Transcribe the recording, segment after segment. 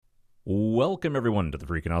Welcome, everyone, to the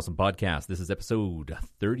Freaking Awesome Podcast. This is episode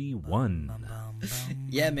 31.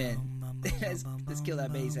 Yeah, man. Let's kill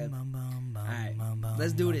that bass head. Alright,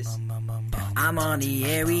 let's do this. I'm on the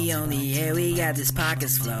air, we got this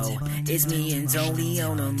pockets flow. It's me and Tony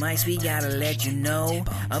on the mics, we gotta let you know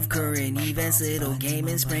of current events, little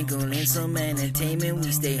gaming, sprinkling some entertainment.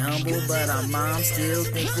 We stay humble, but our moms still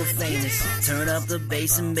think we're famous. Turn up the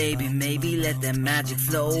bass and baby, maybe let that magic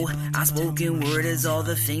flow. Our spoken word is all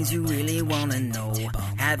the things you really wanna know.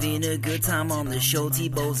 Having a good time on the show,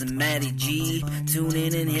 T-Bows and Matty G. Tune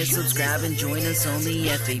in and hit subscribe and join us on the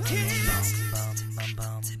FAP.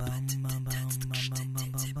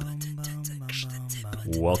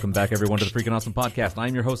 Welcome back, everyone, to the Freaking Awesome Podcast.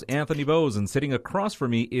 I'm your host, Anthony Bowes, and sitting across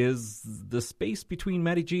from me is the space between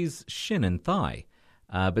Matty G's shin and thigh.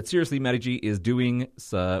 But seriously, Matty G is doing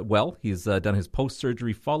well. He's done his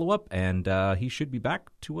post-surgery follow-up, and he should be back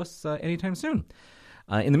to us anytime soon.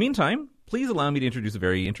 In the meantime, please allow me to introduce a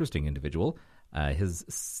very interesting individual.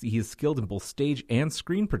 He is skilled in both stage and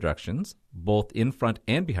screen productions, both in front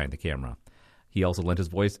and behind the camera. He also lent his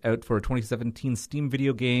voice out for a 2017 Steam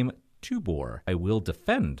video game, Tubor. I Will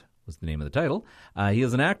Defend was the name of the title. He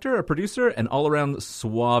is an actor, a producer, an all-around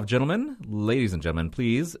suave gentleman. Ladies and gentlemen,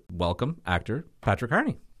 please welcome actor Patrick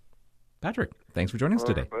Harney. Patrick, thanks for joining us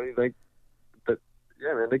today.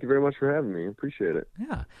 Yeah, man, thank you very much for having me. Appreciate it.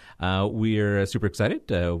 Yeah. We're super excited.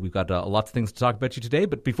 We've got lots of things to talk about you today,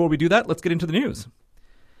 but before we do that, let's get into the news.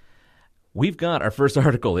 We've got our first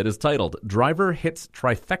article. It is titled, Driver Hits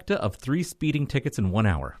Trifecta of 3 Speeding Tickets in 1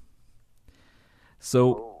 Hour.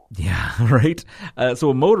 Yeah, right? So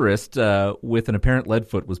a motorist with an apparent lead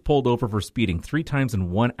foot was pulled over for speeding 3 times in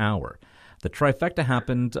 1 hour. The trifecta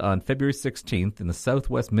happened on February 16th in the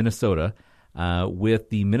southwest Minnesota, with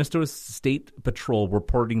the Minnesota State Patrol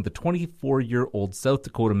reporting the 24-year-old South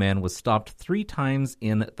Dakota man was stopped 3 times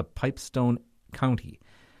in the Pipestone County.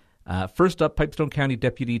 First up, Pipestone County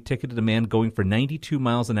deputy ticketed a man going for 92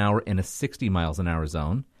 miles an hour in a 60 miles an hour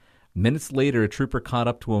zone. Minutes later, a trooper caught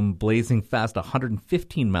up to him blazing fast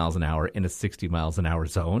 115 miles an hour in a 60 miles an hour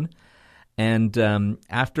zone. And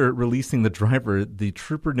after releasing the driver, the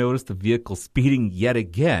trooper noticed the vehicle speeding yet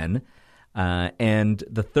again. And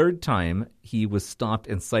the third time, he was stopped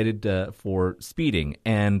and cited for speeding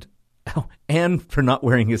and for not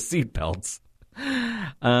wearing his seatbelts.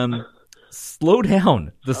 Slow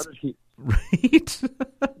down. Right?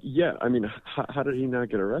 Yeah, I mean, how did he not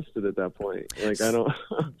get arrested at that point? Like, I don't...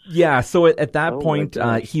 Yeah, so at that point,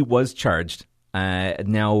 he was charged.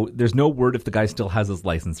 Now, there's no word if the guy still has his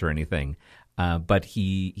license or anything, but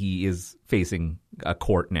he is facing a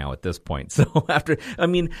court now at this point. So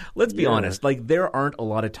let's be honest, like, there aren't a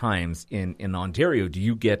lot of times in Ontario do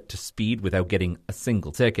you get to speed without getting a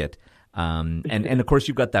single ticket. And of course,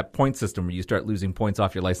 you've got that point system where you start losing points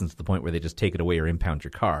off your license to the point where they just take it away or impound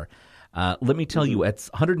your car. Let me tell you, at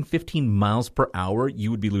 115 miles per hour,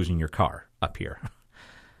 you would be losing your car up here.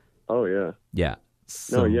 Oh, yeah. Yeah.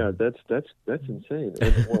 So... No, yeah, that's insane.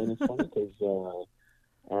 And it's funny because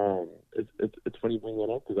it's funny you bring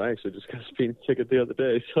that up because I actually just got a speeding ticket the other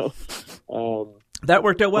day. So that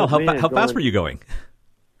worked out well. How fast were you going?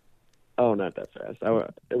 Oh, not that fast. It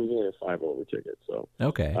was only a 5-over ticket, so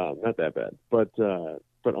okay, not that bad. But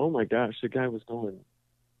oh my gosh, the guy was going.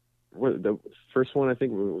 What, the first one I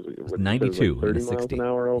think was 92, like 30 miles an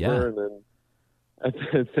hour over, yeah.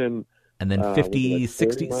 and then 50,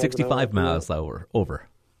 60, 65 miles over.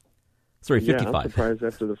 Sorry, 55. I'm surprised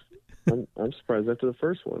after the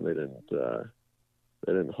first one they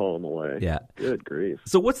didn't haul him away. Yeah. Good grief.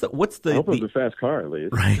 So what's the? I hope it was a fast car at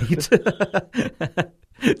least. Right.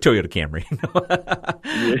 Toyota Camry.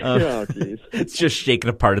 Geez. It's just shaking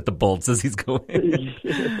apart at the bolts as he's going.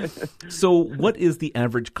 So what is the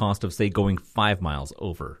average cost of, say, going 5 miles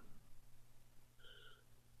over?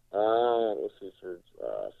 Let's see.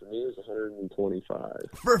 For me, it was 125.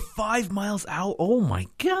 For 5 miles out? Oh, my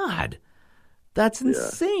God. That's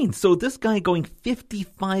insane. Yeah. So this guy going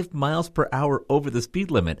 55 miles per hour over the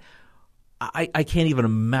speed limit, I can't even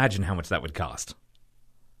imagine how much that would cost.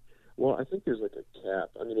 Well, I think there's like a cap.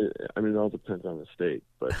 I mean, it all depends on the state,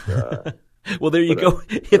 but well, there you go.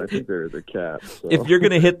 I think there's a cap. So. If you're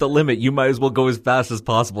going to hit the limit, you might as well go as fast as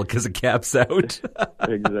possible because it caps out.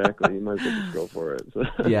 Exactly. You might as well just go for it. So.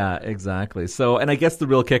 Yeah, exactly. So, and I guess the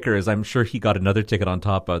real kicker is I'm sure he got another ticket on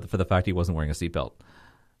top of for the fact he wasn't wearing a seatbelt.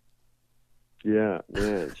 Yeah,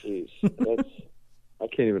 man, jeez. I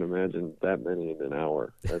can't even imagine that many in an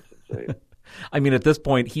hour. That's insane. I mean, at this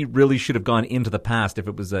point, he really should have gone into the past if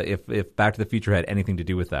it was if Back to the Future had anything to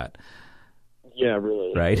do with that. Yeah,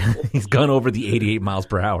 really. Right? He's gone over the 88 miles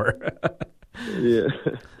per hour. Yeah.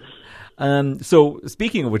 So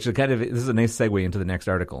speaking of which, this is a nice segue into the next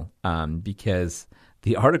article, because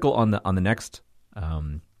the article on the next,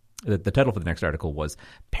 the title for the next article was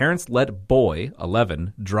 "Parents Let Boy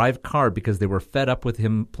 11 Drive Car Because They Were Fed Up with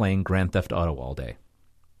Him Playing Grand Theft Auto All Day."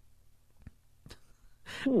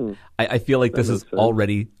 I feel like this is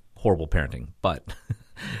already horrible parenting, but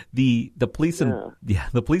the police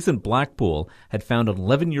in Blackpool had found an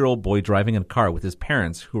 11-year-old boy driving in a car with his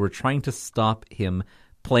parents who were trying to stop him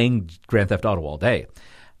playing Grand Theft Auto all day.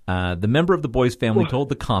 The member of the boy's family told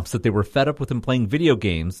the cops that they were fed up with him playing video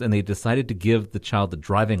games, and they decided to give the child a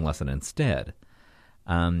driving lesson instead.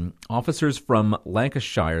 Officers from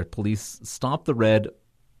Lancashire police stopped the red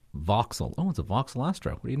Vauxhall. Oh, it's a Vauxhall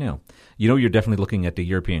Astra. What do you know? You know, you're definitely looking at the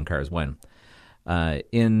European cars when.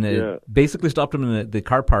 Basically stopped him in the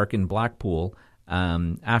car park in Blackpool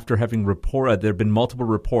after having there have been multiple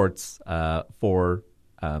reports for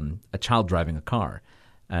a child driving a car.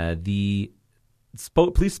 The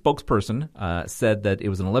police spokesperson said that it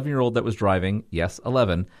was an 11-year-old that was driving, yes,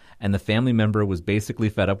 11, and the family member was basically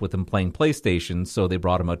fed up with him playing PlayStation, so they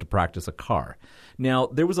brought him out to practice a car. Now,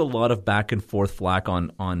 there was a lot of back and forth flack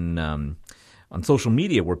on social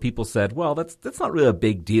media where people said, well, that's not really a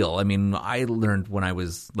big deal. I mean, I learned when I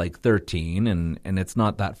was like 13, and it's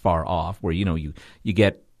not that far off where, you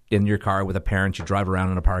get in your car with a parent, you drive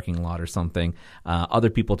around in a parking lot or something. Other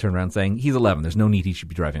people turn around saying, he's 11, there's no need he should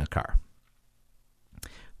be driving a car.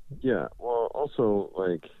 Yeah, well, also,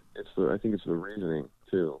 like, I think it's the reasoning,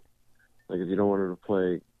 too. Like, if you don't want her to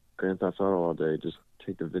play Grand Theft Auto all day, just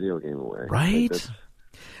take the video game away. Right? Like, that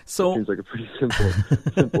seems like a pretty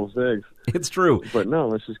simple fix. It's true. But no,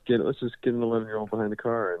 let's just get an 11-year-old behind the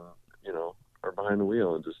car and, or behind the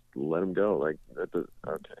wheel and just let him go. Like,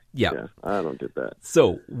 okay. Yeah. I don't get that.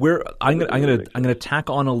 So I'm gonna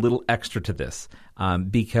tack on a little extra to this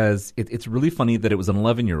because it's really funny that it was an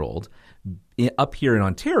 11-year-old. Up here in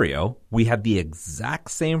Ontario, we had the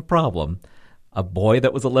exact same problem. A boy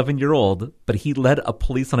that was 11-year-old, but he led a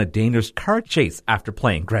police on a dangerous car chase after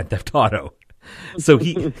playing Grand Theft Auto. So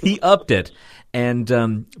he upped it,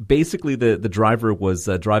 and basically the driver was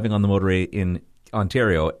driving on the motorway in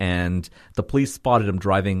Ontario, and the police spotted him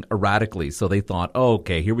driving erratically. So they thought, oh,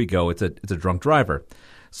 okay, here we go. It's a drunk driver.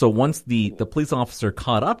 So once the police officer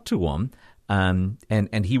caught up to him,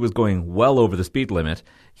 and he was going well over the speed limit,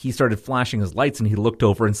 he started flashing his lights, and he looked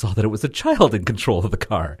over and saw that it was a child in control of the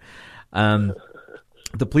car.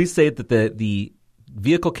 The police say that the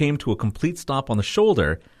vehicle came to a complete stop on the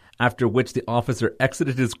shoulder, after which the officer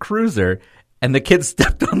exited his cruiser and the kid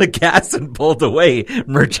stepped on the gas and pulled away,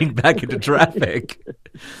 merging back into traffic.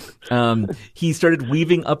 He started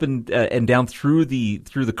weaving up and down through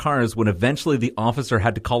the cars when eventually the officer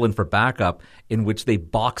had to call in for backup, in which they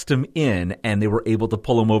boxed him in and they were able to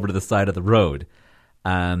pull him over to the side of the road.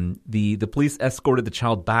 The police escorted the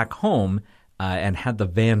child back home and had the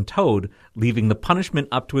van towed, leaving the punishment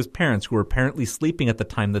up to his parents, who were apparently sleeping at the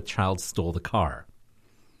time the child stole the car.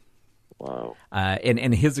 Wow.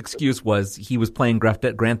 And his excuse was he was playing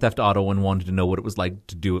Grand Theft Auto and wanted to know what it was like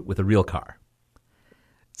to do it with a real car.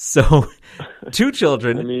 So, two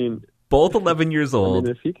children, both 11 years old.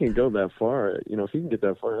 If he can go that far, if he can get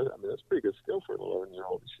that far, that's pretty good skill for an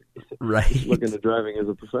 11-year-old. Right. Looking at driving as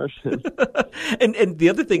a profession. and the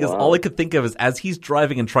other thing is, all I could think of is as he's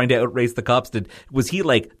driving and trying to outrace the cops, was he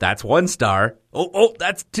like, that's 1 star. Oh,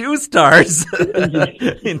 that's 2 stars.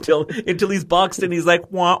 until he's boxed and he's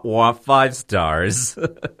like, wah, 5 stars.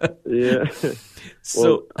 Yeah.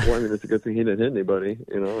 So, it's a good thing he didn't hit anybody.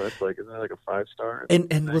 That's like, isn't that like a 5-star?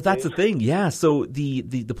 And well, that's the thing. Yeah. So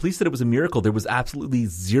the police said it was a miracle. There was absolutely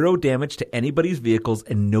zero damage to anybody's vehicles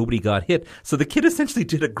and nobody got hit. So the kid essentially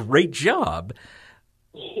did a great job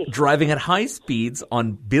driving at high speeds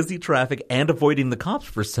on busy traffic and avoiding the cops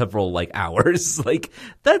for several hours.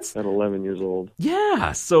 That's at 11 years old.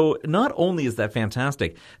 Yeah. So not only is that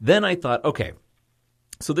fantastic, then I thought, okay,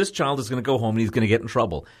 so this child is going to go home and he's going to get in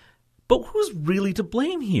trouble. But who's really to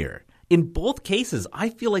blame here? In both cases, I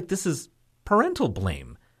feel like this is parental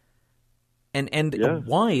blame. And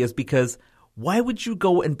why is because why would you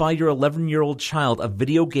go and buy your 11-year-old child a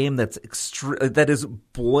video game that is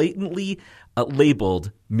blatantly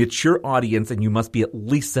labeled mature audience and you must be at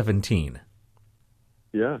least 17?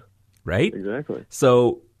 Yeah. Right? Exactly.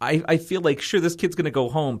 So I feel like, sure, this kid's going to go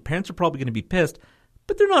home. Parents are probably going to be pissed,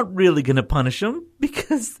 but they're not really going to punish him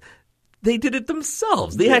because they did it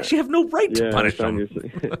themselves. They actually have no right to punish them.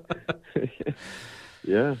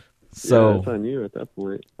 Yeah. So it's on you at that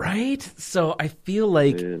point, right? So I feel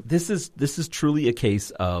like this is truly a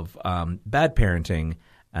case of bad parenting,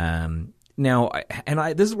 and Now,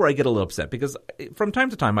 this is where I get a little upset because from time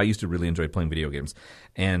to time I used to really enjoy playing video games,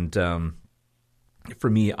 and for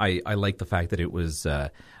me, I like the fact that it was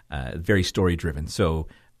very story driven. So,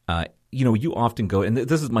 you often go, and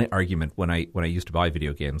this is my argument when I used to buy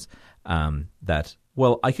video games, that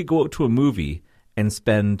I could go out to a movie and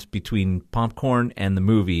spend between popcorn and the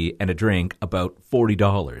movie and a drink about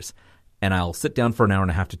 $40. And I'll sit down for an hour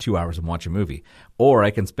and a half to 2 hours and watch a movie. Or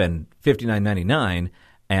I can spend $59.99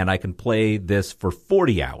 and I can play this for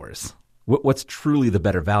 40 hours. What's truly the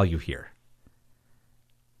better value here?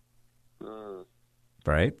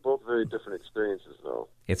 Right? Both very different experiences, though.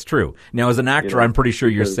 It's true. Now, as an actor, I'm pretty sure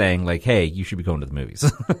you're saying, like, hey, you should be going to the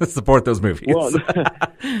movies. Support those movies. Well,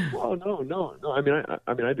 no. I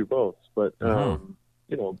mean, I do both. But,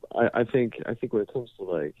 I think when it comes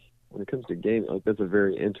to gaming, like, that's a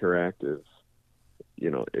very interactive,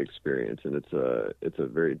 experience, and it's a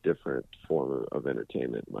very different form of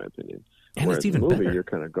entertainment, in my opinion. And whereas it's even in a movie, better. You're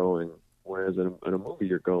kind of going. Whereas in a movie,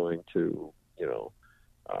 you're going to,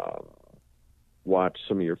 watch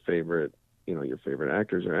some of your favorite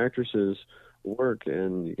actors or actresses work,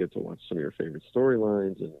 and you get to watch some of your favorite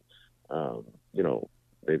storylines, and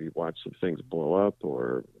maybe watch some things blow up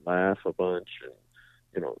or laugh a bunch.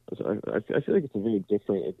 And I feel like it's a very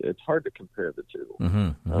different. It's hard to compare the two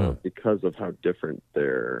because of how different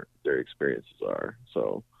their experiences are.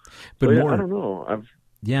 So, but I don't know.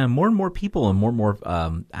 More and more people and more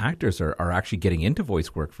actors are actually getting into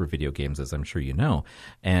voice work for video games, as I'm sure you know.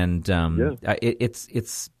 And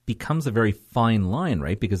it's becomes a very fine line,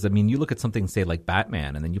 right? Because, I mean, you look at something, say, like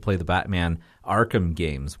Batman, and then you play the Batman Arkham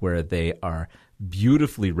games where they are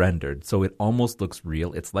beautifully rendered, so it almost looks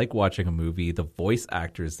real. It's like watching a movie. The voice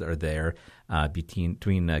actors are there between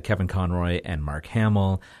Kevin Conroy and Mark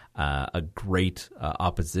Hamill, a great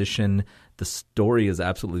opposition. The story is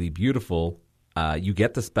absolutely beautiful. You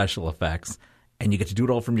get the special effects, and you get to do it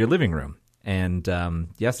all from your living room. And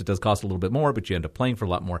yes, it does cost a little bit more, but you end up playing for a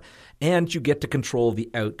lot more. And you get to control the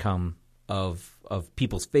outcome of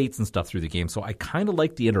people's fates and stuff through the game. So I kind of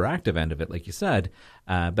like the interactive end of it, like you said.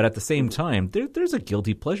 But at the same time, there's a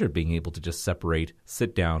guilty pleasure being able to just separate,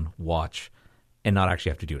 sit down, watch, and not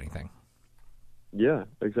actually have to do anything. Yeah,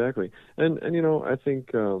 exactly. And I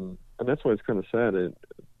think, and that's why it's kind of sad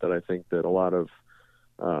that I think that a lot of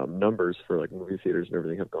numbers for like movie theaters and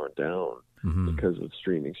everything have gone down because of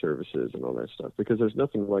streaming services and all that stuff. Because there's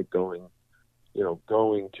nothing like going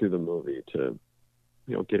to the movie to,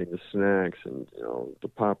 getting the snacks and, the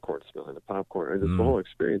popcorn, smelling the popcorn, and just the whole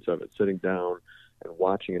experience of it, sitting down and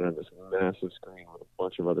watching it on this massive screen with a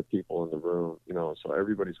bunch of other people in the room, so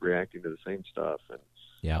everybody's reacting to the same stuff. And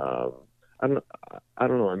I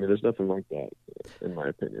don't know. I mean, there's nothing like that, in my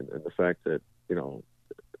opinion. And the fact that,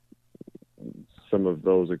 some of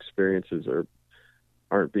those experiences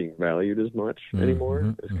aren't being valued as much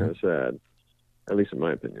anymore is kind of sad, at least in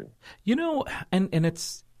my opinion. And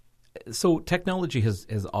it's so technology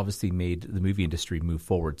has obviously made the movie industry move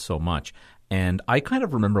forward so much. And I kind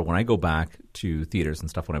of remember when I go back to theaters and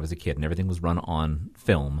stuff when I was a kid and everything was run on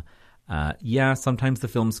film. Sometimes the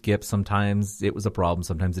film skipped, sometimes it was a problem,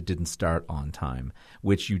 sometimes it didn't start on time,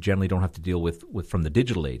 which you generally don't have to deal with from the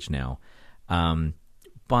digital age now.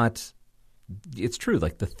 But it's true.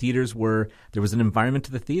 Like the theaters there was an environment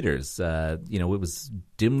to the theaters. It was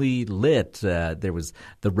dimly lit. There was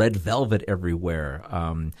the red velvet everywhere.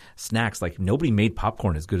 Snacks, like nobody made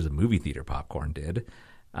popcorn as good as a movie theater popcorn did.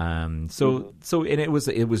 And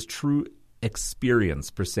it was true experience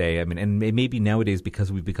per se. I mean, and maybe nowadays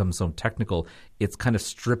because we've become so technical, it's kind of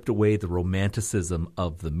stripped away the romanticism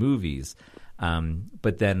of the movies.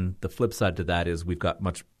 But then the flip side to that is we've got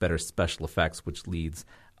much better special effects, which leads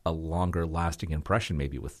a longer lasting impression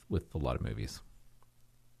maybe with a lot of movies.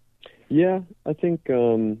 Yeah, I think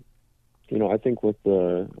I think with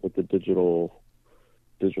the digital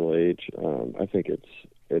age, I think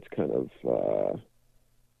it's kind of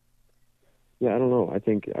I don't know. I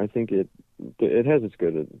think it has its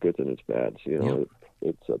goods and its bads.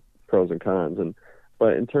 It's pros and cons.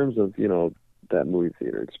 But in terms of that movie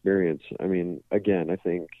theater experience, I mean, again, I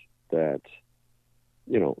think that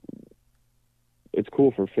it's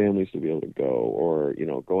cool for families to be able to go, or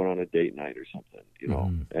going on a date night or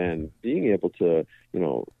something, and being able to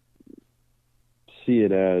see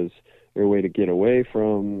it as a way to get away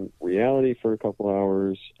from reality for a couple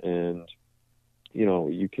hours. And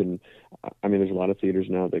you can, I mean, there's a lot of theaters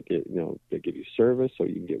now that that give you service, so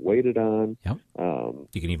you can get waited on. Yep.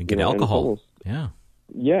 You can even get alcohol. Yeah,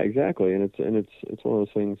 exactly. And it's one of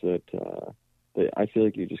those things that I feel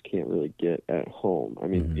like you just can't really get at home. I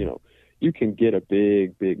mean, you can get a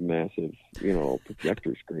big, massive,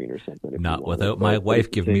 projector screen or something. Not without my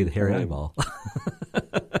wife giving me the hairy eyeball.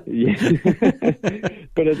 Yeah,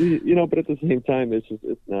 but at the same time, it's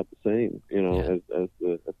not the same, as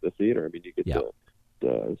the theater. I mean, you get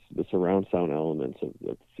the surround sound elements of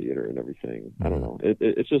the theater and everything. I don't know.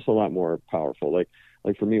 It's just a lot more powerful. Like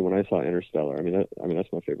for me, when I saw Interstellar, I mean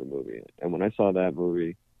that's my favorite movie, and when I saw that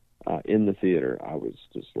movie in the theater, I was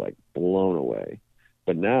just like blown away.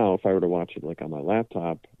 But now, if I were to watch it like on my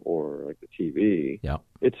laptop or like the TV,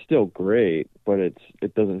 it's still great, but it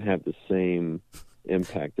doesn't have the same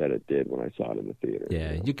impact that it did when I saw it in the theater.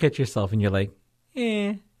 Yeah, you catch yourself and you're like,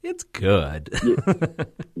 it's good.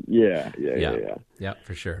 Yeah,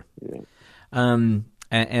 for sure. Yeah.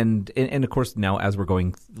 And of course now as we're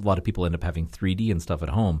going, a lot of people end up having 3D and stuff at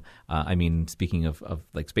home. I mean, speaking of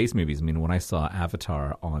like space movies, I mean, when I saw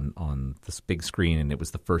Avatar on this big screen, and it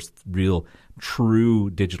was the first real true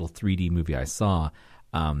digital 3D movie I saw,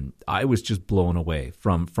 I was just blown away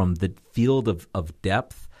from the field of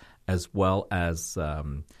depth, as well as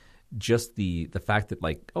just the fact that,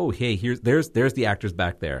 like, oh, hey, there's the actors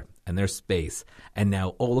back there, and there's space, and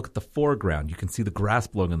now, oh, look at the foreground, you can see the grass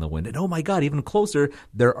blowing in the wind, and oh my God, even closer,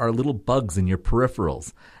 there are little bugs in your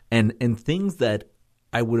peripherals, and things that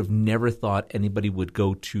I would have never thought anybody would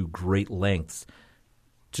go to great lengths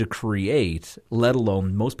to create, let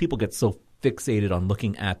alone most people get so fixated on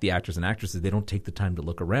looking at the actors and actresses, they don't take the time to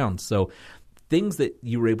look around. So things that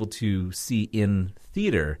you were able to see in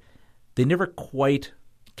theater, they never quite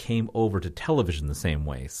came over to television the same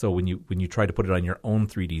way. So when you tried to put it on your own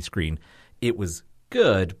 3D screen, it was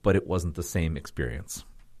good, but it wasn't the same experience.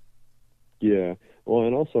 Yeah. Well,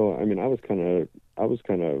 and also, I mean, I was kind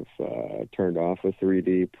of turned off of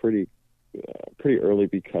 3D pretty early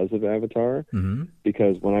because of Avatar. Mm-hmm.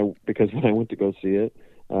 Because when I went to go see it,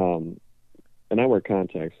 and I wear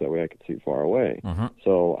contacts that way I could see far away. Uh-huh.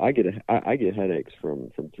 So I get headaches from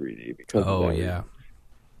 3D because of that. Yeah.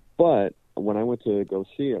 But when I went to go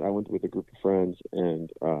see it, I went with a group of friends, and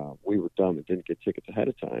we were dumb and didn't get tickets ahead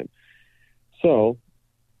of time. So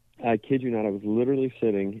I kid you not, I was literally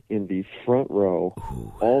sitting in the front row,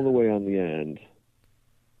 all the way on the end.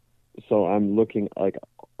 So I'm looking, like,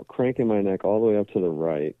 cranking my neck all the way up to the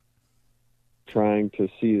right, trying to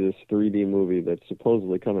see this 3D movie that's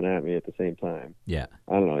supposedly coming at me at the same time. Yeah.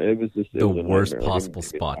 I don't know. It was just the worst possible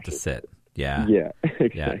spot to sit. Yeah. Yeah,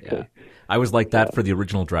 exactly. Yeah. I was like that for the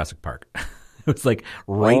original Jurassic Park. It was like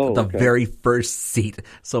at the very first seat.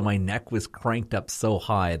 So my neck was cranked up so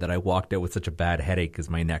high that I walked out with such a bad headache because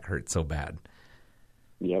my neck hurt so bad.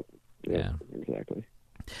 Yep. Yeah. Exactly.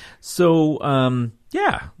 So,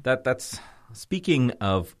 that's speaking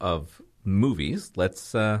of movies.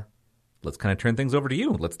 Let's kind of turn things over to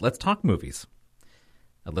you. Let's talk movies.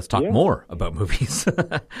 Let's talk more about movies.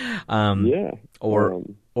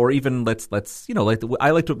 Or even let's I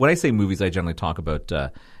like to, when I say movies, I generally talk about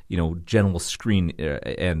general screen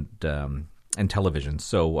and television.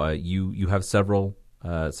 So you have several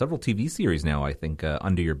TV series now, I think,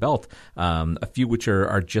 under your belt. A few which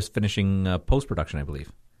are just finishing post-production, I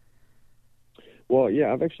believe. Well,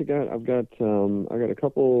 yeah, I've got a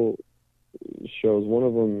couple shows. One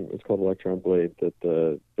of them is called Electron Blade that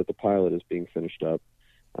the pilot is being finished up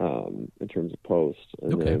in terms of post,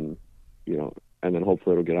 and then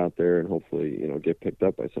hopefully it'll get out there and hopefully get picked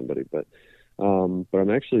up by somebody. But I'm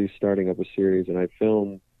actually starting up a series, and I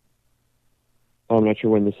film. I'm not sure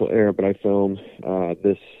when this will air, but I film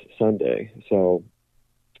this Sunday. So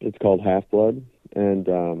it's called Half Blood,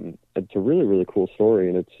 and it's a really, really cool story,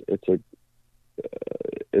 and it's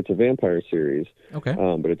a vampire series. Okay.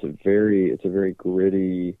 But it's a very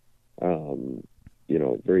gritty,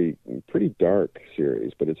 pretty dark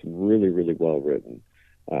series, but it's really, really well written.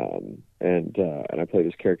 And I play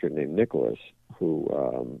this character named Nicholas,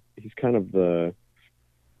 who he's kind of the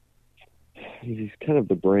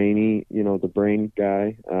brainy, the brain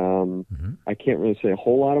guy. I can't really say a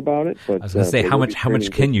whole lot about it, but I was going to say, how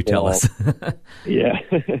much can you tell us? Yeah.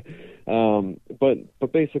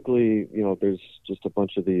 But basically, there's just a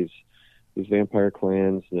bunch of these vampire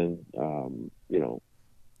clans, and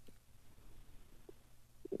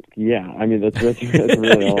yeah, I mean that's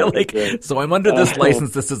really all. You're like, so I'm under this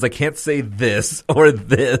license that says I can't say this or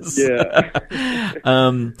this. Yeah.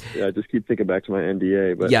 I just keep thinking back to my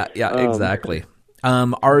NDA, but yeah, exactly.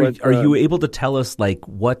 Are you able to tell us, like,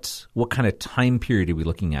 what kind of time period are we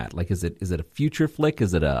looking at? Like, is it a future flick?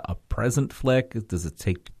 Is it a present flick? Does it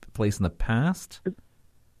take place in the past?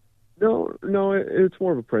 No, it's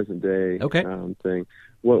more of a present day thing.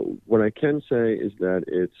 What I can say is that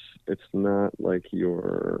it's not like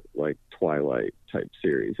your like Twilight type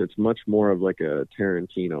series. It's much more of like a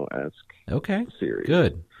Tarantino-esque series.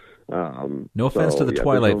 Good. No offense to the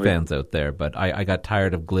Twilight fans out there, but I got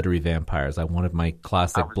tired of glittery vampires. I wanted my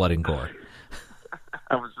classic blood and gore.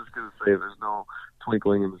 I was just going to say there's no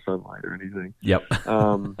twinkling in the sunlight or anything. Yep.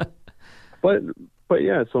 But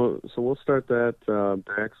yeah, so we'll start that.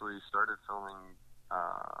 They actually started filming.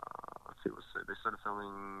 They started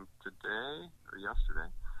filming today or yesterday,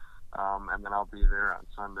 and then I'll be there on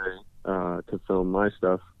Sunday to film my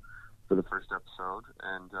stuff for the first episode.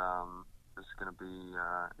 And this is going to be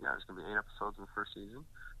there's going to be 8 episodes in the first season,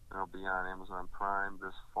 and it'll be on Amazon Prime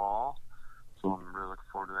this fall. So I'm really looking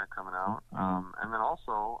forward to that coming out. And then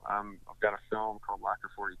also, I've got a film called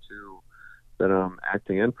Actor 42 that I'm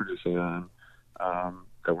acting and producing on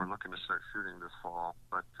that we're looking to start shooting this fall.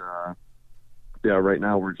 But right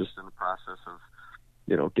now we're just in the process of,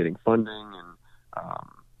 getting funding and,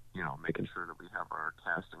 making sure that we have our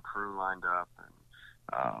cast and crew lined up. And,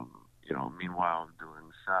 meanwhile,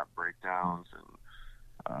 doing shot breakdowns and,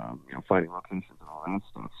 finding locations and all that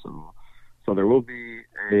stuff. So there will be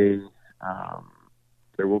a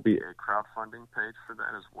crowdfunding page for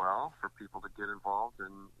that as well, for people to get involved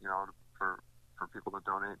and, for people to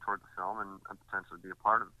donate toward the film and potentially be a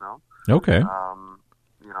part of the film. Okay.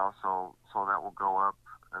 So that will go up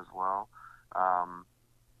as well.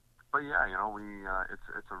 But yeah,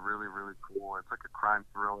 it's a really, really cool, it's like a crime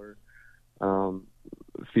thriller,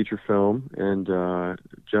 feature film, and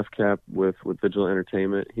Jeff Kapp with Vigil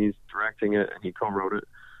Entertainment, he's directing it, and he co-wrote it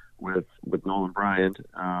with Nolan Bryant,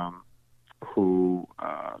 who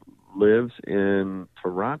lives in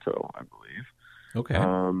Toronto, I believe. Okay.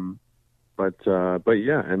 But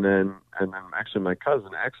yeah, and then actually my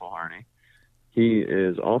cousin Axel Harney, he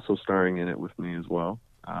is also starring in it with me as well.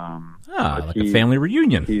 Like a family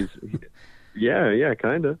reunion. Yeah,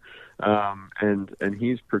 kind of. And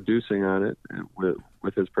he's producing on it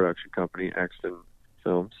with his production company, Axton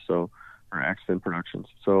Films, or Axton Productions.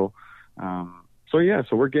 So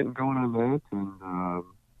we're getting going on that, and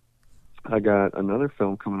I got another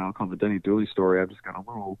film coming out called The Denny Dooley Story. I've just got a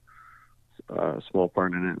little small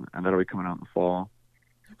part in it, and that'll be coming out in the fall.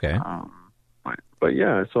 Okay. But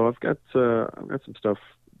yeah, so I've got some stuff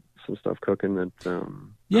cooking that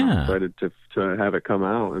I'm excited to have it come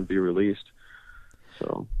out and be released.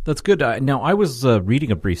 So that's good. Now, I was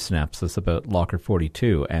reading a brief synopsis about Locker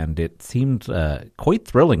 42, and it seemed quite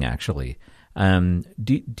thrilling, actually.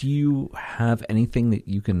 Do you have anything that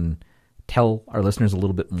you can tell our listeners a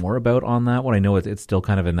little bit more about on that one? I know it's still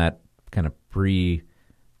kind of in that kind of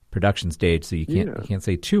pre-production stage, so you can't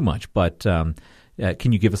say too much. But can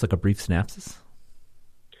you give us like a brief synopsis?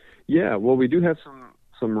 Yeah, well, we do have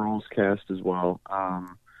some roles cast as well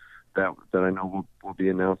that I know we'll be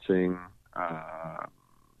announcing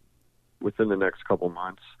within the next couple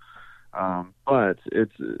months. But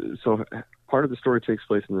it's so part of the story takes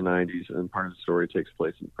place in the 90s, and part of the story takes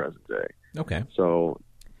place in the present day. Okay. So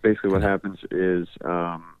basically, what happens is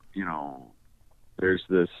there's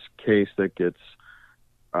this case that gets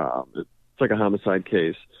it's like a homicide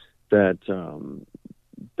case that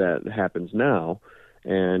happens now.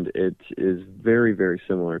 And it is very, very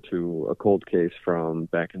similar to a cold case from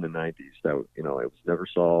back in the 90s that, it was never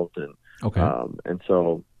solved. And, and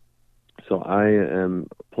so I am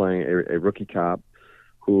playing a rookie cop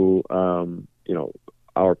who,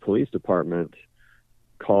 our police department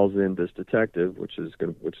calls in this detective, which is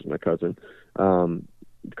my cousin,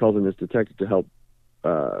 calls in this detective to help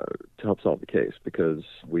solve the case because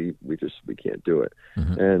we can't do it.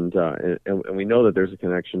 Mm-hmm. And we know that there's a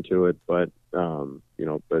connection to it, but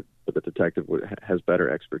the detective has better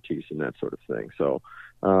expertise in that sort of thing. So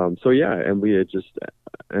yeah, and it just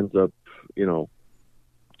ends up,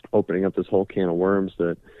 opening up this whole can of worms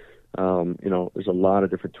that, there's a lot of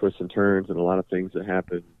different twists and turns and a lot of things that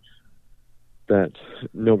happen that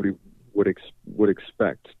nobody would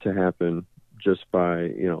expect to happen just by,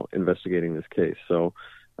 investigating this case. So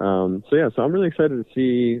I'm really excited to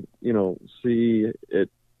see it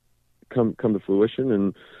come to fruition,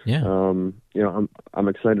 and I'm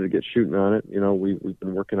excited to get shooting on it. We've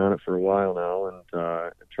been working on it for a while now and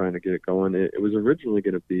trying to get it going. It was originally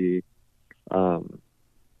going to be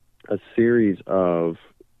a series of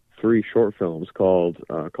 3 short films called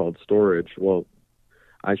Storage. Well,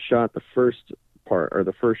 I shot the first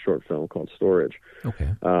short film called Storage.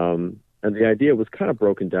 Okay. And the idea was kind of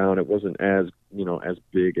broken down. It wasn't as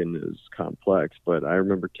big and as complex, but I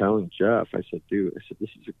remember telling Jeff, I said, dude, this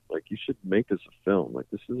is you should make this a film.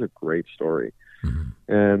 Like, this is a great story.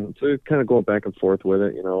 And so kind of going back and forth with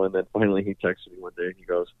it, and then finally he texted me one day and he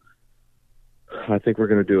goes, I think we're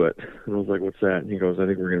going to do it. And I was like, what's that? And he goes, I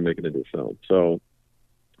think we're going to make it into a film. So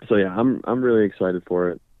yeah, I'm really excited for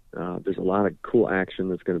it. There's a lot of cool action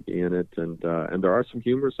that's going to be in it, and there are some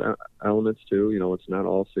humorous elements too. It's not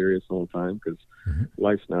all serious the whole time, because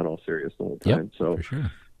life's not all serious the whole time. Yep, so, for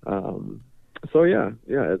sure. So yeah,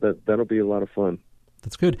 that'll be a lot of fun.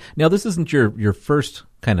 That's good. Now, this isn't your first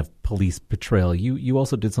kind of police portrayal. You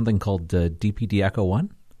also did something called DPD Echo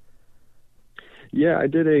 1? Yeah, I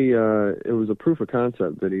did it was a proof of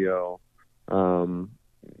concept video. It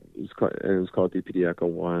was called DPD Echo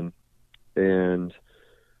 1. And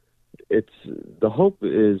the hope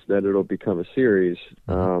is that it'll become a series.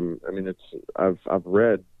 I've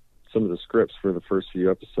read some of the scripts for the first few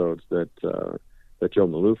episodes that Joe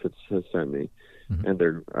Maloof has sent me. And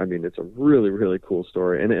it's a really, really cool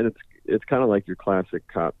story, and it's kind of like your classic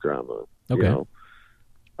cop drama. Okay.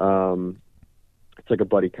 It's like a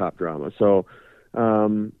buddy cop drama. So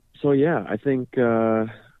yeah, I think I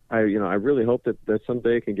really hope that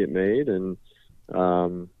someday it can get made, and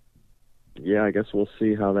yeah, I guess we'll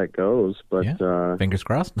see how that goes. But fingers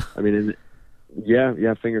crossed.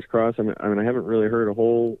 Yeah, fingers crossed. I haven't really heard a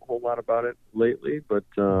whole lot about it lately, but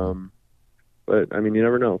you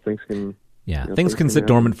never know. Things can. Yeah, things can sit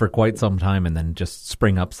dormant for quite some time and then just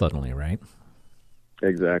spring up suddenly, right?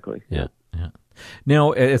 Exactly. Yeah.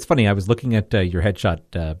 Now, it's funny, I was looking at your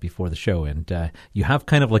headshot before the show, and you have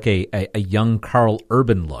kind of like a young Carl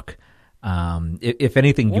Urban look. If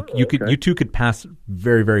anything, you two could pass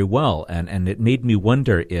very, very well, and it made me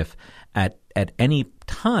wonder if at any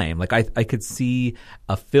time, like I could see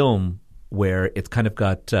a film where it's kind of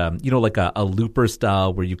got, like a Looper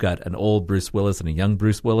style, where you've got an old Bruce Willis and a young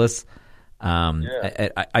Bruce Willis.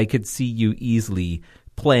 I could see you easily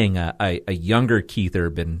playing a younger Keith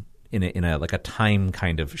Urban in a like a time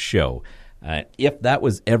kind of show. If that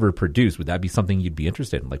was ever produced, would that be something you'd be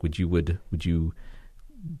interested in? Like, would you work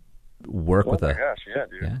with a? Oh my gosh, yeah,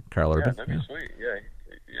 dude. Yeah, Carl Urban. Yeah, that'd be sweet.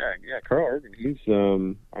 Yeah. Carl Urban. He's I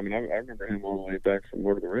remember him all the way back from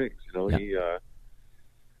Lord of the Rings.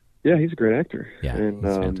 He's a great actor. Yeah, and,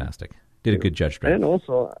 he's fantastic. Did a good judgment. And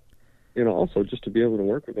also just to be able to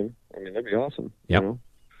work with him, that'd be awesome. Yep.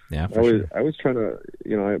 Yeah, for sure. I was trying to,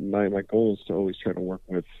 my goal is to always try to work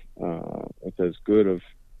with as good of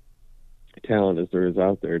talent as there is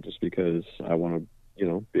out there, just because I want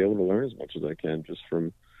to, be able to learn as much as I can just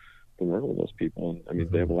from working with those people.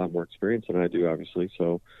 And they have a lot more experience than I do, obviously.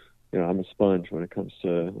 So, I'm a sponge when it comes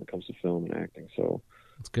to film and acting. So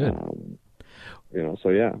that's good. So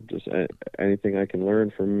yeah, just anything I can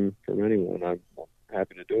learn from anyone, I'm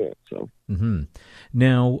happy to do it. So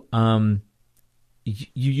now,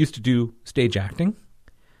 you used to do stage acting.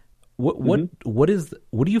 What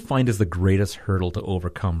do you find is the greatest hurdle to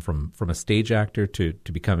overcome from a stage actor to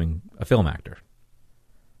becoming a film actor?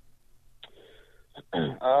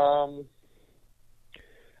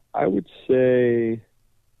 I would say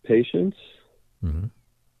patience.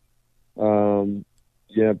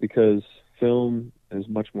 Because film is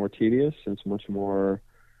much more tedious. It's much more,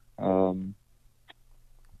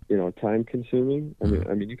 time consuming.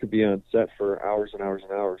 You could be on set for hours and hours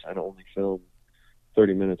and hours and only film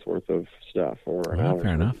 30 minutes worth of stuff, or an hour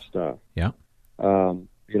worth of stuff. Yeah. When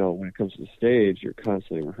it comes to the stage, you're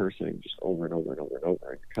constantly rehearsing just over and over and over and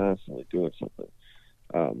over, and you're constantly doing something.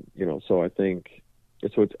 So I think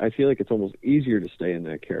I feel like it's almost easier to stay in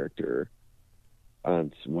that character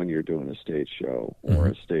when you're doing a stage show or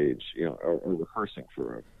a stage, or rehearsing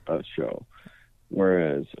for a show.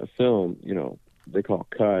 Whereas a film, they call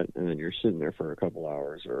cut, and then you're sitting there for a couple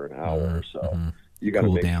hours or an hour or so. You got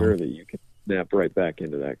to make sure that you can snap right back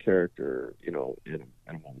into that character, in a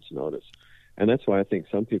moment's notice. And that's why I think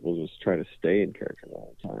some people just try to stay in character the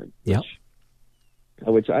whole time.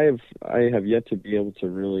 Which I have yet to be able to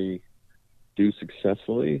really do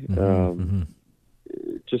successfully.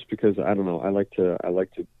 Just because I don't know, I like to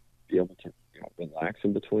be able to relax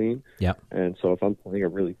in between. Yeah. And so if I'm playing a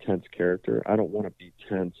really tense character, I don't want to be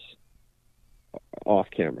tense off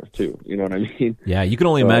camera too. You know what I mean? Yeah, you can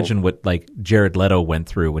only imagine what like Jared Leto went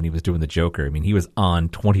through when he was doing the Joker. He was on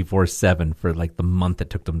 24/7 for like the month it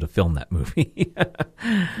took them to film that movie.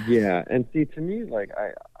 Yeah, and see, to me, like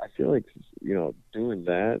I feel like doing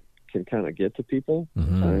that can kind of get to people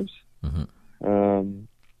sometimes.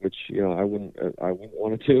 Which I wouldn't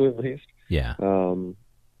want to do, at least. Yeah. And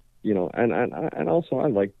also I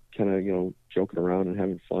like kind of joking around and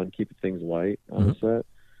having fun, keeping things light on the set.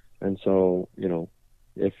 And so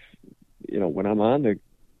if when I'm on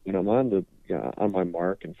my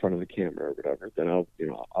mark in front of the camera or whatever, then I'll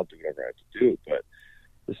do whatever I have to do. But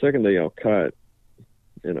the second they cut,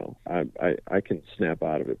 I can snap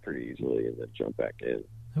out of it pretty easily and then jump back in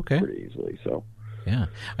pretty easily. So yeah,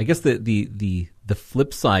 I guess the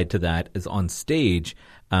flip side to that is on stage.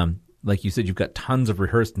 Like you said, you've got tons of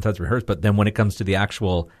rehearsed, but then when it comes to the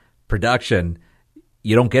actual production,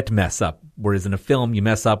 you don't get to mess up. Whereas in a film, you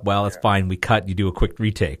mess up, well, it's fine. We cut, you do a quick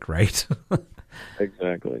retake, right?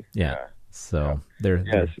 Exactly. Yeah. So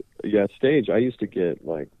stage. I used to get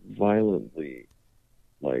like violently,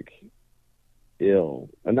 like ill.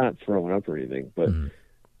 I'm not throwing up or anything, but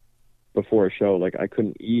before a show, like I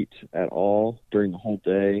couldn't eat at all during the whole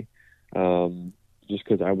day, just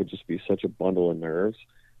because I would just be such a bundle of nerves,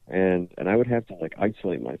 and I would have to like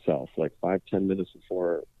isolate myself like 5-10 minutes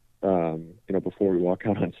before, before we walk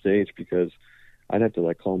out on stage, because I'd have to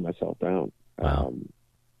like calm myself down. Wow.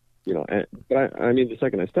 But I mean, the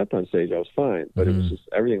second I stepped on stage, I was fine. But it was just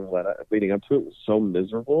everything leading up to it was so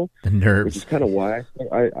miserable. The nerves, which is kind of why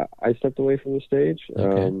I stepped away from the stage.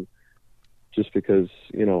 Okay. Just because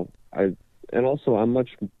I'm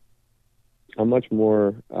much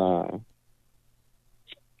more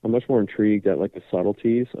intrigued at like the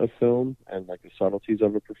subtleties of film and like the subtleties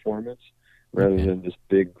of a performance, rather than this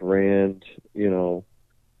big grand, I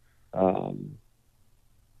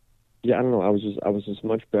don't know. I was just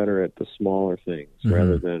much better at the smaller things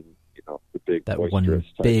rather than the big, that one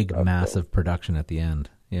big massive production at the end.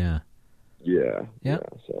 Yeah.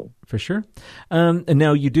 So for sure. And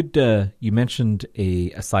now you did you mentioned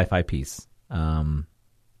a sci-fi piece, and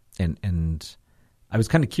I was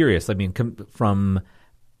kind of curious. I mean, from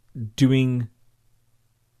doing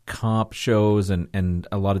cop shows and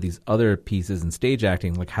a lot of these other pieces and stage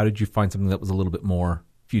acting, like how did you find something that was a little bit more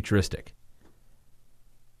futuristic?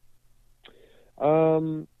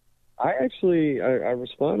 I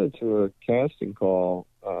responded to a casting call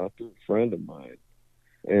through a friend of mine,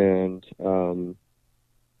 and and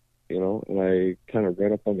I kind of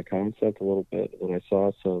read up on the concept a little bit, and I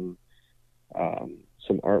saw some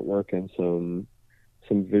artwork and some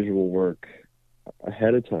visual work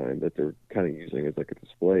ahead of time that they're kind of using as like a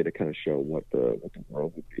display to kind of show what the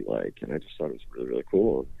world would be like, and I just thought it was really, really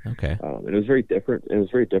cool. Okay. And it was very different. It was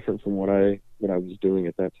very different from what I was doing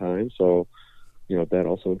at that time. So, that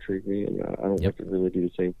also intrigued me, and I don't have to really do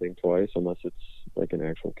the same thing twice unless it's like an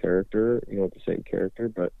actual character, the same character.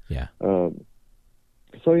 But yeah.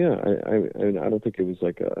 So yeah, I don't think it was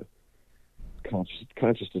like a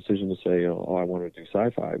conscious decision to say, I want to do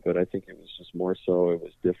sci-fi, but I think it was just more so it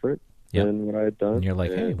was different than what I had done. And you're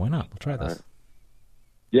like, hey, why not? We'll try this.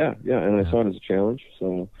 And I saw it as a challenge.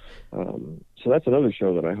 So, so that's another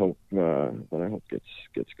show that I hope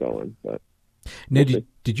gets going. But now,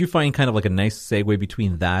 did you find kind of like a nice segue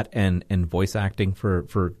between that and voice acting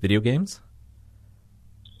for video games?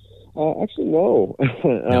 Actually, no.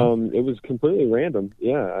 No? It was completely random.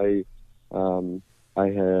 Yeah, I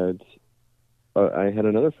had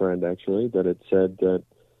another friend actually that had said that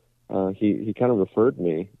he kind of referred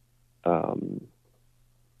me.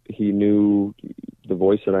 He knew the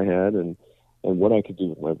voice that I had and what I could do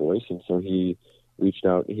with my voice, and so he reached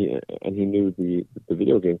out. He knew the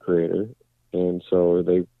video game creator, and so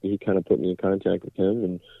he kind of put me in contact with him,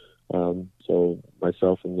 and so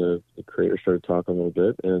myself and the creator started talking a little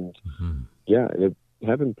bit, and it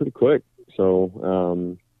happened pretty quick.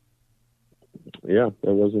 So it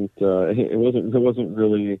wasn't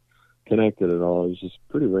really connected at all. It was just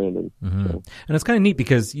pretty random. So. And it's kind of neat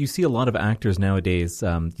because you see a lot of actors nowadays.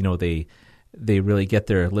 They really get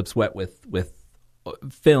their lips wet with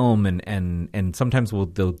film, and sometimes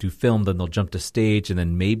they'll do film, then they'll jump to stage, and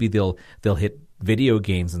then maybe they'll hit video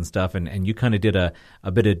games and stuff. And you kind of did a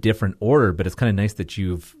bit of different order, but it's kind of nice that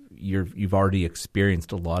you've already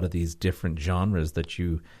experienced a lot of these different genres that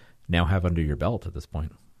you now have under your belt at this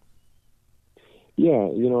point. Yeah, I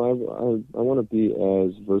want to be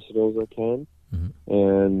as versatile as I can,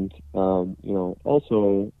 and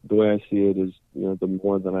also the way I see it is, the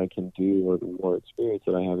more that I can do or the more experience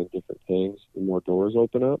that I have in different things, the more doors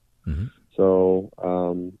open up. So,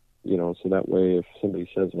 so that way, if somebody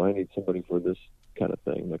says, well, I need somebody for this kind of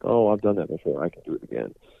thing, like, oh, I've done that before, I can do it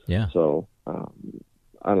again. Yeah. So, I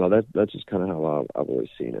don't know. That's just kind of how I've always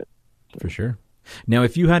seen it. For sure. Now,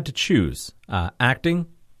 if you had to choose acting,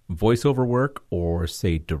 voiceover work, or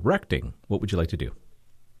say directing, what would you like to do?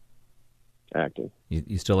 Acting.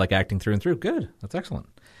 You still like acting through and through? Good. That's excellent.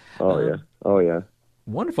 Oh yeah.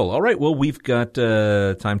 Wonderful. All right. Well, we've got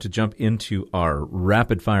time to jump into our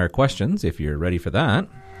rapid fire questions. If you're ready for that.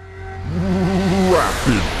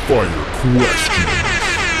 Rapid fire questions.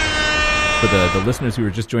 For the listeners who are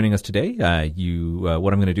just joining us today,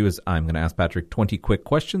 what I'm going to do is I'm going to ask Patrick 20 quick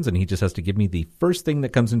questions, and he just has to give me the first thing that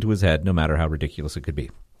comes into his head, no matter how ridiculous it could be.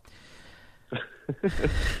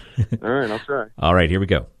 All right, I'll try. All right, here we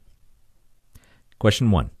go.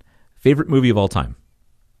 Question 1. Favorite movie of all time?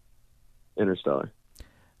 Interstellar.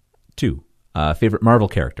 2. Favorite Marvel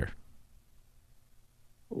character?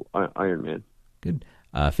 Iron Man. Good.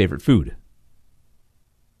 Favorite food?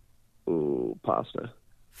 Ooh, pasta.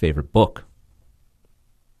 Favorite book?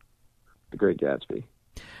 The Great Gatsby.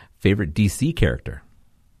 Favorite DC character?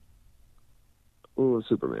 Ooh,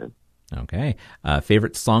 Superman. Okay.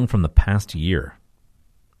 Favorite song from the past year?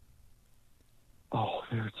 Oh,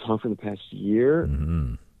 favorite song from the past year?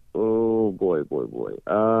 Mm-hmm. Oh, boy.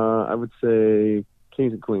 I would say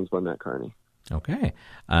Kings and Queens by Matt Carney. Okay.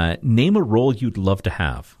 Name a role you'd love to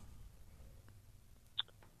have.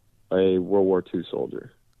 A World War II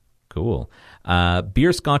soldier. Cool.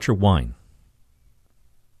 Beer, scotch, or wine?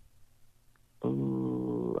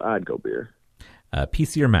 Ooh, I'd go beer.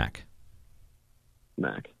 PC or Mac?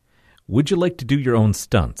 Mac. Would you like to do your own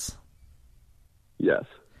stunts? Yes.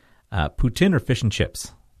 Poutine or fish and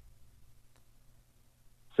chips?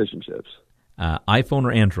 Fish and chips. iPhone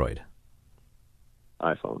or Android?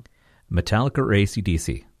 iPhone. Metallica or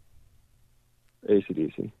AC/DC?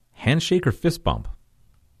 AC/DC. Handshake or fist bump?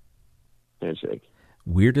 Handshake.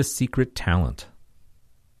 Weirdest secret talent?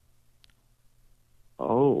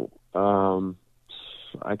 Oh,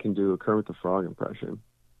 I can do a Kermit the Frog impression.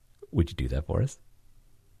 Would you do that for us?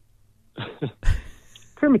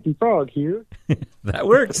 Kermit the Frog here. That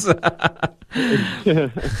works.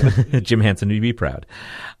 Jim Henson would be proud.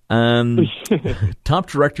 Top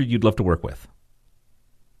director you'd love to work with?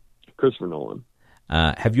 Christopher Nolan.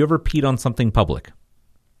 Have you ever peed on something public?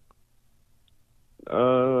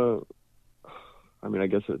 I mean, I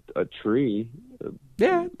guess a tree.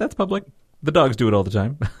 Yeah, that's public. The dogs do it all the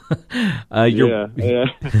time. Yeah.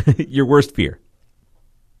 Your worst fear?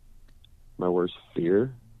 My worst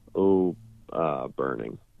fear? Oh,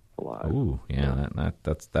 burning alive. Ooh, yeah,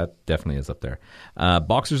 that definitely is up there.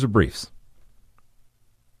 Boxers or briefs?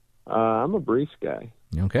 I'm a briefs guy.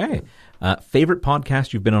 Okay. Favorite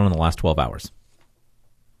podcast you've been on in the last 12 hours?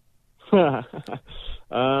 I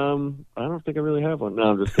don't think I really have one. No,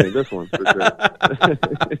 I'm just kidding. This one for sure.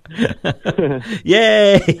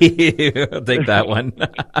 Yay! I'll take that one.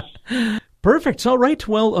 Perfect. All right.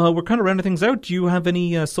 Well, we're kind of rounding things out. Do you have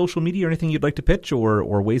any social media or anything you'd like to pitch,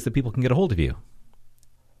 or ways that people can get a hold of you?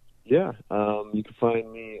 Yeah. You can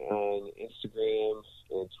find me on Instagram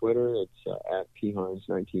and Twitter. It's at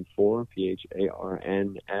pharns194, PHARNS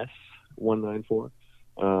 194.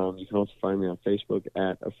 You can also find me on Facebook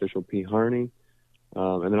at official P Harney.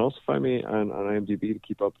 And then also find me on IMDb to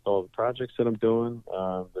keep up with all the projects that I'm doing.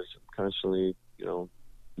 There's constantly,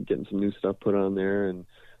 getting some new stuff put on there. And,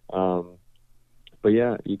 but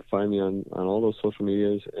yeah, you can find me on all those social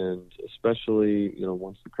medias, and especially,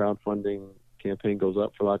 once the crowdfunding campaign goes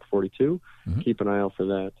up for Lock 42, keep an eye out for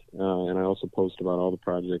that. And I also post about all the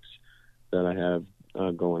projects that I have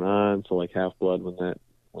going on. So like Half-Blood, when that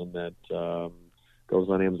goes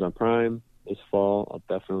on Amazon Prime this fall,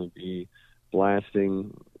 I'll definitely be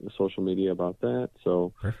blasting the social media about that.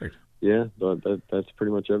 So perfect. Yeah, but that's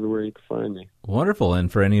pretty much everywhere you can find me. Wonderful.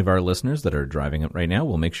 And for any of our listeners that are driving it right now,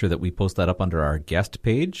 we'll make sure that we post that up under our guest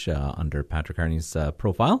page, under Patrick Harney's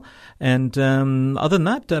profile. And other than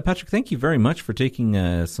that, Patrick, thank you very much for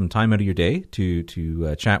taking some time out of your day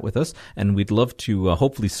to chat with us. And we'd love to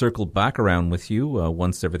hopefully circle back around with you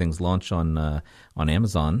once everything's launched on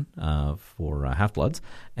Amazon for Half-Bloods,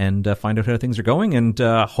 and find out how things are going, and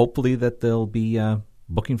hopefully that they'll be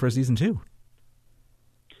booking for a season 2.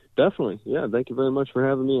 Definitely. Yeah, thank you very much for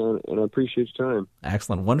having me, and I appreciate your time.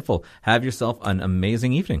 Excellent. Wonderful. Have yourself an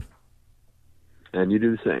amazing evening. And you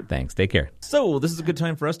do the same. Thanks. Take care. So this is a good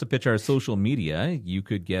time for us to pitch our social media. You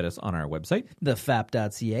could get us on our website.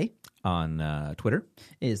 thefap.ca. On Twitter.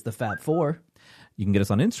 Is the Fap4. You can get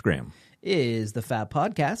us on Instagram. Is the Fap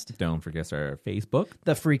Podcast. Don't forget our Facebook.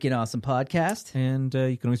 The Freaking Awesome Podcast. And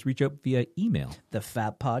you can always reach out via email.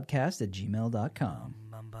 thefappodcast@gmail.com.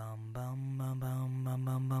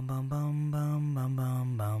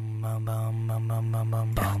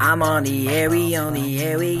 I'm on the air, we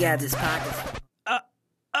got this podcast.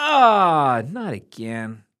 Not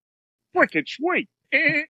again. Wicked sweet.